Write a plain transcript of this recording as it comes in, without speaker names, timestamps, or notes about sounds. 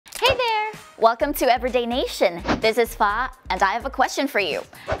Welcome to Everyday Nation. This is Fa, and I have a question for you.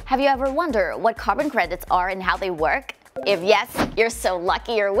 Have you ever wondered what carbon credits are and how they work? If yes, you're so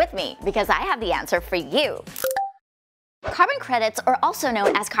lucky you're with me, because I have the answer for you. Carbon credits are also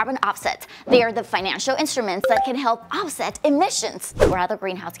known as carbon offsets. They are the financial instruments that can help offset emissions or other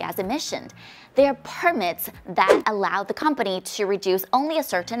greenhouse gas emissions. They are permits that allow the company to reduce only a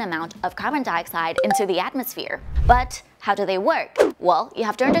certain amount of carbon dioxide into the atmosphere. But how do they work? Well, you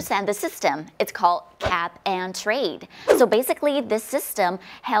have to understand the system. It's called cap and trade. So basically, this system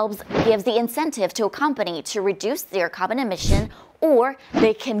gives the incentive to a company to reduce their carbon emission, or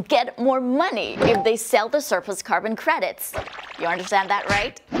they can get more money if they sell the surplus carbon credits. You understand that,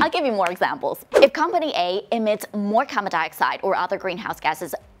 right? I'll give you more examples. If company A emits more carbon dioxide or other greenhouse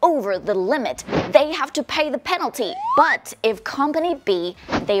gases over the limit, they have to pay the penalty. But if company B,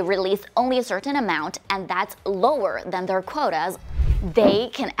 they release only a certain amount and that's lower than their quotas, they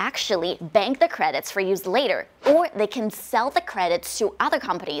can actually bank the credits for use later, or they can sell the credits to other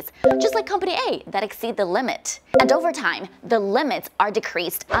companies, just like company A, that exceed the limit. And over time, the limits are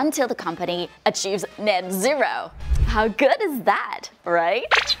decreased until the company achieves net zero. How good is that, right?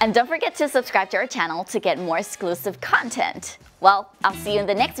 And don't forget to subscribe to our channel to get more exclusive content. Well, I'll see you in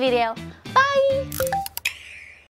the next video. Bye!